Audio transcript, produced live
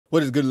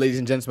What is good, ladies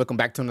and gents? Welcome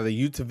back to another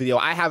YouTube video.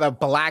 I have a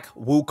Black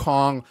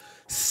Wukong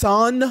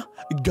Son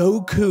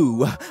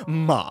Goku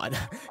mod.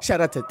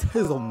 Shout out to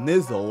Tizzle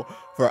Nizzle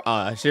for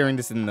sharing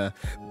this in the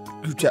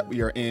group chat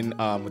we are in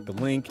with the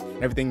link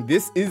and everything.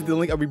 This is the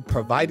link. I'll be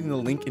providing the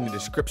link in the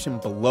description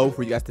below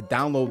for you guys to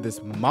download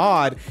this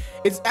mod.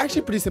 It's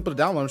actually pretty simple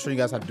to download. I'm showing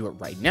you guys how to do it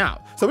right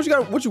now. So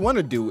what you want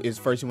to do is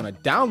first you want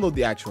to download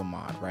the actual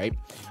mod, right?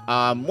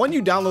 When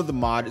you download the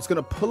mod, it's going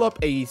to pull up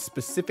a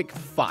specific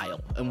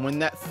file, and when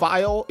that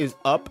file is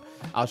up,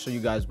 I'll show you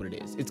guys what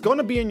it is. It's going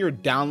to be in your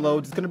downloads.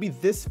 It's going to be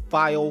this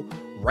file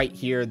right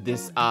here,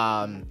 this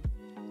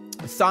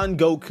Son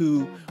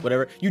Goku,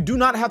 whatever. You do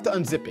not have to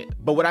unzip it,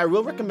 but what I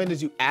will recommend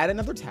is you add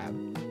another tab.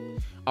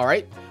 All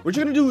right, what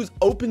you're gonna do is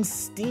open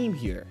Steam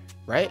here,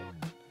 right?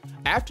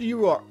 After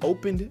you are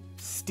opened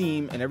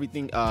Steam and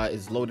everything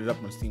is loaded up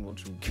on Steam,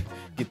 which will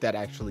get that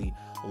actually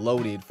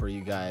loaded for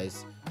you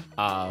guys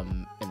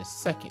in a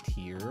second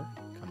here.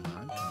 Come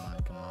on.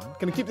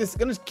 Gonna keep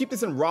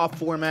this in raw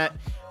format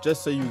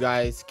just so you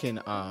guys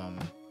can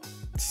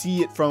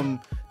see it from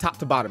top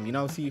to bottom, you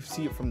know, see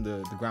it from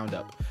the ground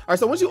up. All right,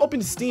 so once you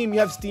open Steam, you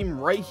have Steam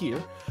right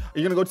here.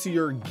 You're gonna go to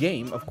your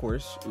game, of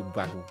course,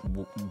 Black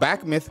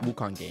Myth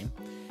Wukong game.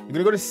 You're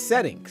gonna go to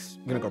settings.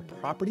 You're gonna go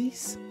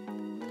properties.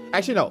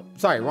 Actually, no,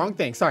 sorry, wrong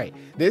thing. Sorry,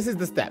 this is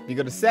the step. You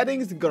go to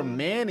settings, you go to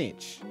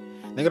manage,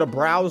 then go to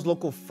browse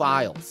local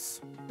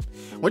files.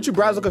 Once you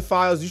browse local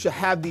files, you should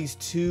have these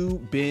two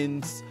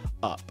bins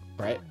up,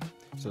 right?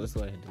 So let's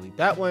go ahead and delete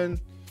that one.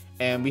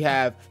 And we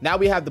have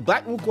the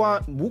Black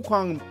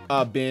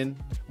Wukong bin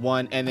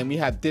one, and then we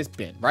have this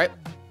bin, right?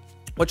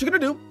 What you're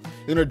gonna do,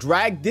 you're gonna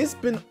drag this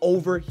bin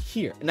over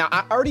here. Now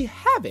I already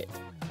have it.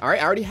 All right,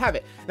 I already have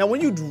it. Now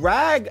when you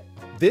drag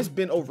this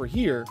bin over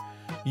here,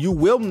 you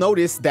will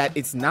notice that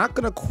it's not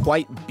gonna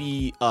quite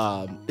be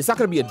it's not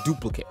gonna be a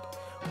duplicate.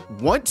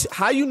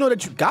 How you know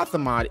that you got the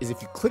mod is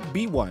if you click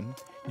B1,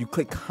 you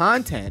click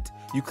content,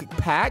 you click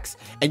packs,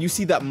 and you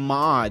see that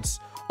mods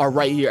are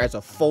right here as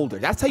a folder.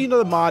 That's how you know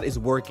the mod is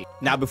working.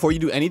 Now, before you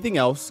do anything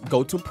else,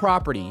 go to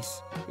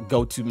properties,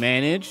 go to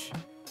manage.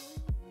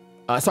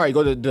 Go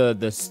to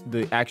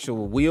the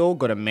actual wheel,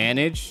 go to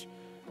manage,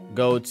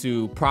 go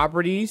to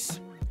properties,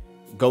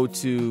 go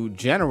to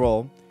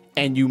general,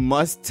 and you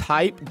must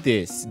type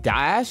this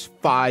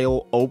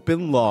 -file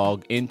open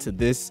log into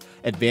this.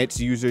 Advanced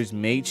users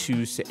may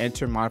choose to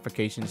enter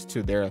modifications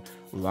to their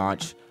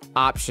launch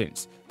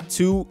options.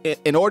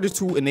 In order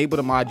to enable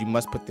the mod, you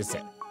must put this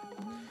in.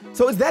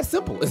 So it's that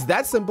simple. It's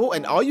that simple,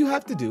 and all you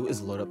have to do is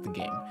load up the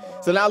game.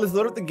 So now let's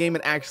load up the game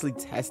and actually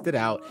test it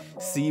out,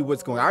 see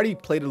what's going on. I already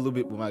played a little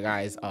bit with my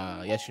guys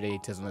yesterday.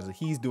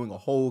 He's doing a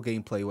whole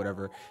gameplay,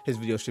 whatever. His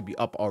video should be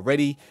up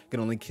already.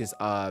 Gonna link his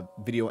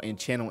video and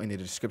channel in the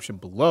description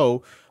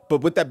below.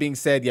 But with that being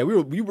said, yeah,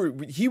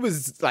 he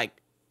was like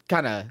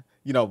kind of,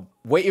 you know,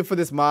 waiting for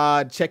this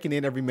mod, checking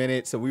in every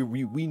minute. So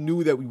we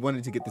knew that we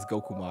wanted to get this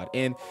Goku mod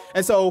in,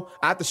 and so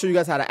I have to show you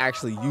guys how to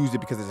actually use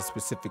it because there's a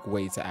specific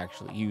way to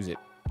actually use it.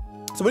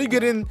 So when you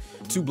get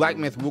into Black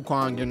Myth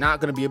Wukong, you're not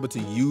going to be able to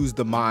use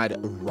the mod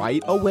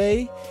right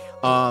away.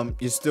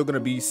 There's still going to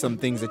be some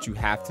things that you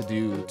have to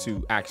do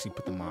to actually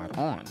put the mod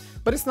on.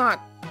 But it's not,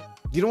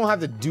 you don't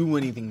have to do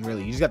anything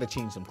really. You just got to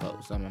change some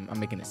clothes. I'm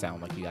making it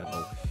sound like you got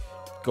to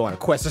go on a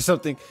quest or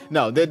something.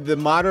 No, the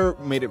modder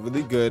made it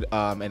really good.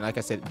 And like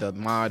I said, the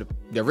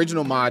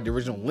original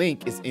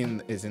link is in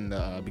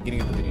the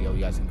beginning of the video.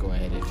 You guys can go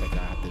ahead and check it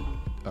out.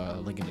 I have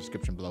the link in the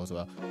description below as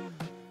well.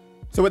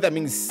 So with that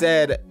being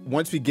said,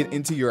 once we get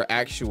into your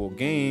actual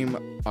game,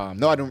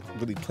 no, I don't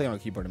really play on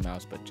keyboard and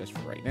mouse, but just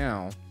for right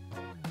now,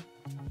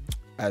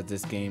 as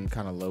this game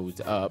kind of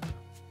loads up,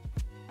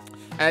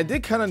 and I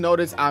did kind of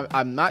notice,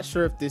 I'm not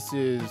sure if this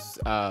is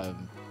the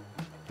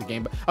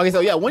game, but okay,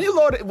 so yeah, when you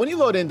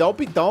load in, don't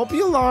be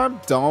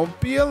alarmed, don't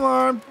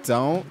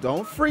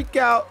freak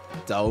out,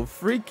 all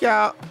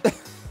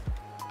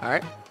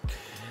right.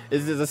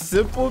 This is a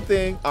simple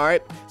thing. All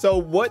right, so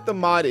what the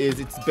mod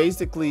is, it's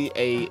basically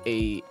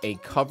a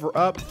cover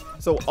up,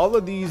 so all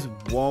of these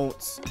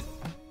won't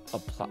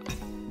apply,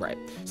 right?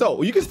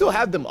 So you can still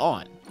have them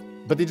on,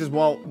 but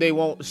they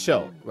won't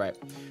show, right?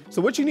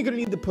 So what you're gonna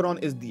need to put on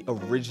is the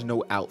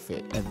original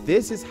outfit, and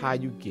this is how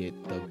you get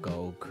the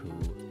Goku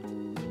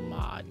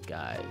mod,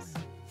 guys.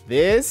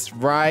 This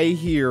right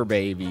here,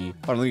 baby.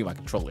 Hold on, let me get my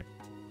controller.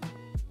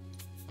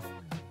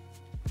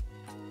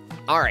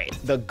 All right,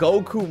 the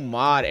Goku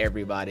mod,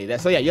 everybody.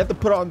 So yeah, you have to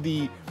put on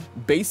the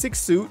basic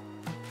suit.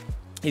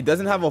 He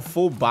doesn't have a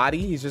full body.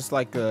 He's just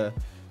like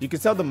you can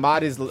tell the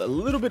mod is a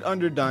little bit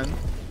underdone.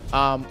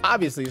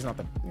 Obviously it's not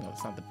the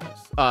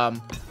best.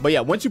 But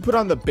yeah, once you put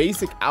on the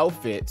basic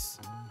outfits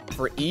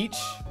for each,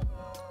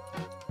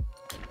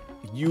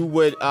 you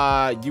would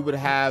have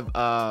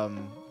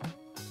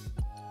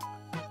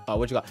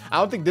what you got? I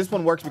don't think this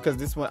one works because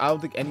this one, I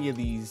don't think any of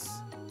these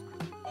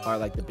are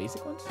like the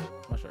basic ones. I'm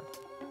not sure.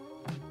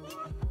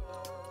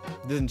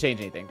 Doesn't change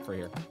anything for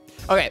here.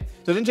 Okay,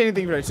 so it didn't change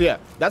anything for here. So yeah,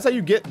 that's how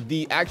you get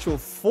the actual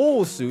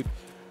full suit.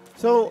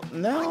 So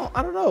now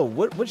I don't know,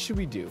 what should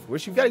we do? We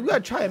gotta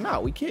try him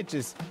out. We can't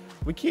just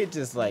we can't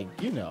just like,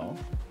 you know,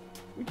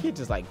 we can't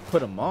just like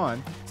put him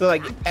on. So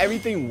like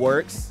everything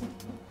works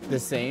the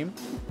same.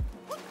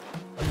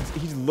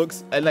 He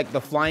looks, and like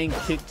the flying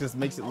kick just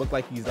makes it look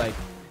like he's like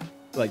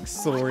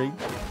soaring.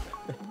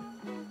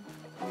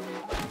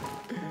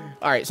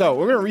 All right, so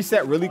we're gonna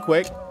reset really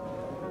quick.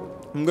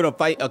 I'm gonna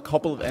fight a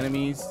couple of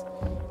enemies,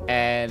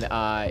 and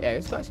yeah,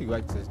 let's actually go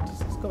back to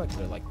let's go back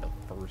to like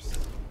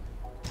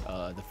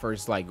the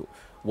first like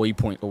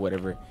waypoint or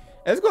whatever.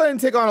 Let's go ahead and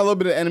take on a little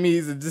bit of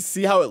enemies and just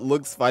see how it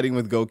looks fighting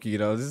with Goku. You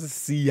know, just to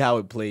see how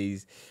it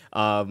plays.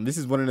 This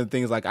is one of the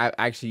things like I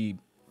actually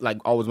like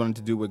always wanted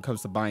to do when it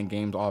comes to buying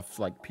games off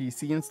like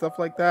PC and stuff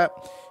like that,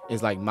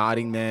 is like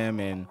modding them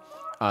and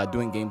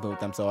doing gameplay with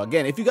them. So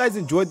again, if you guys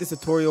enjoyed this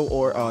tutorial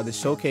or the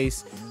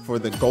showcase for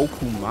the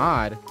Goku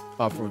mod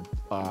for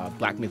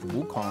Black Myth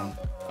Wukong,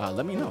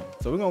 let me know.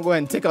 So we're gonna go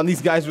ahead and take on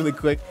these guys really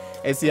quick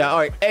and see how. All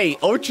right, hey,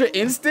 Ultra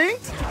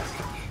Instinct.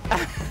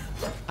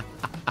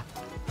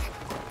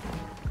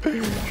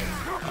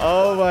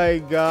 Oh my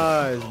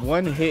gosh,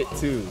 one hit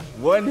too.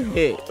 One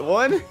hit.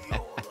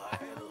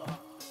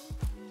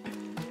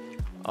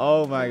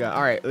 Oh my god.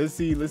 All right, let's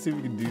see if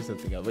we can do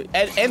something else.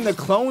 And the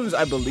clones,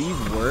 I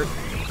believe, work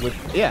with,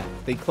 yeah,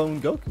 they clone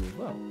Goku as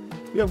well.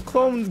 We have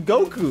clones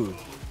Goku.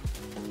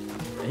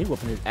 And he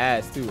whooping his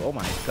ass too. Oh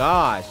my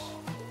gosh.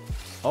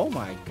 Oh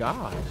my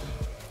gosh.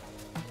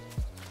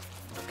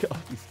 Look at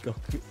all these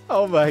Gokus.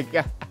 Oh my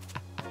god.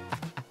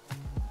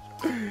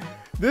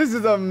 This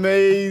is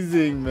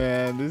amazing,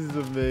 man. This is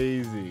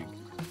amazing.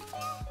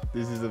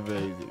 This is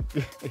amazing.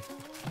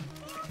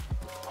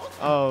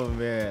 Oh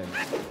man.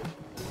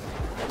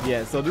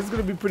 Yeah, so this is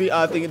gonna be pretty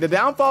thing. The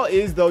downfall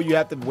is though you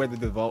have to wear the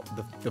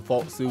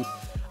default suit.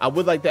 I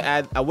would like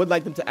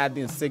them to add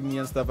the insignia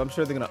and stuff. I'm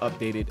sure they're gonna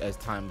update it as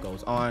time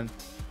goes on.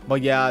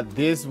 But yeah,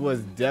 this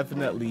was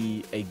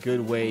definitely a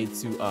good way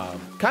to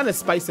kind of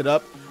spice it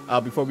up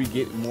before we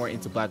get more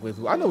into Black Myth.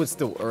 I know it's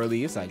still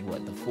early. It's like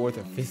what, the 4th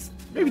or 5th,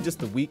 maybe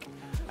just a week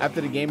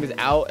after the game is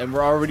out, and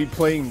we're already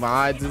playing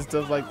mods and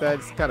stuff like that.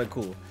 It's kind of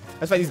cool.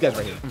 Let's fight these guys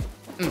right here.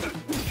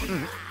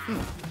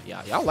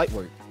 Yeah, y'all light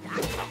work.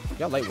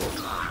 Y'all light work.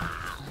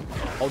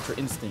 Ultra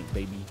Instinct,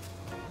 baby.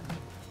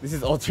 This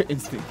is Ultra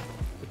Instinct.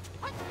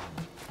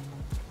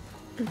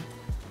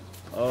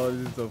 Oh,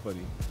 this is so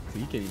funny. So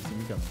you can't even see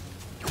me coming.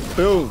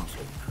 Boom.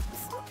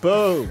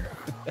 Boom.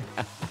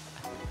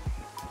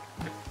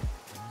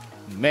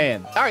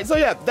 Man. All right, so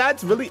yeah,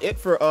 that's really it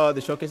for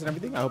the showcase and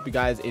everything. I hope you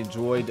guys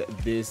enjoyed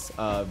this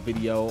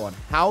video on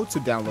how to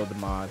download the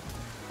mod,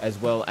 as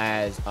well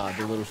as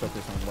the little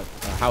showcase on what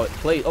how it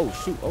plays. Oh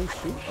shoot! Oh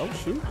shoot! Oh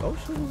shoot! Oh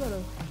shoot! We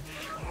gotta.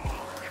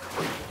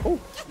 Oh.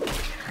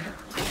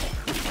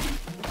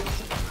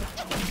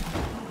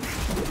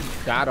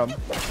 Got him.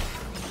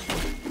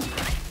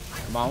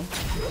 Come on.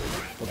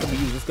 What can we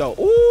use? Let's go.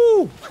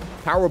 Ooh!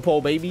 Power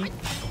pole, baby.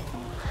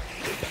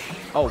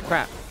 Oh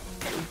crap!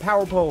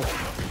 Power pole.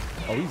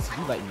 Oh, he's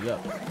lighting me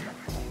up.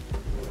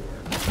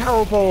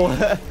 Power pole.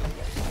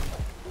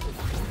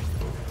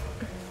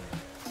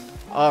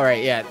 All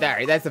right, yeah,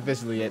 that's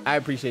officially it. I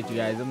appreciate you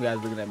guys. Them guys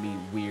looking at me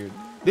weird.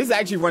 This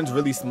actually runs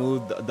really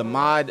smooth. The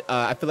mod,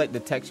 I feel like the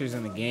textures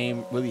in the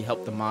game really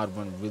help the mod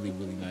run really,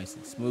 really nice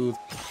and smooth.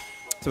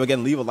 So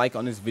again, leave a like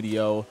on this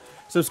video.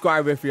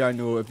 Subscribe if you are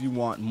new. If you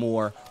want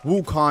more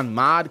Wukong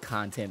mod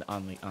content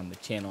on the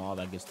channel, all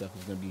that good stuff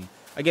is gonna be,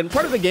 again,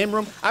 part of the game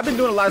room. I've been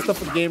doing a lot of stuff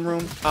with the game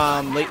room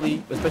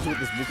lately, especially with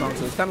this Wukong.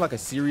 So it's kind of like a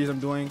series I'm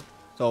doing.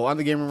 So on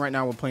the game room right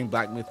now, we're playing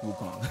Black Myth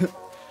Wukong. All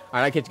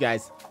right, I'll catch you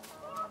guys.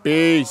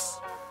 Peace.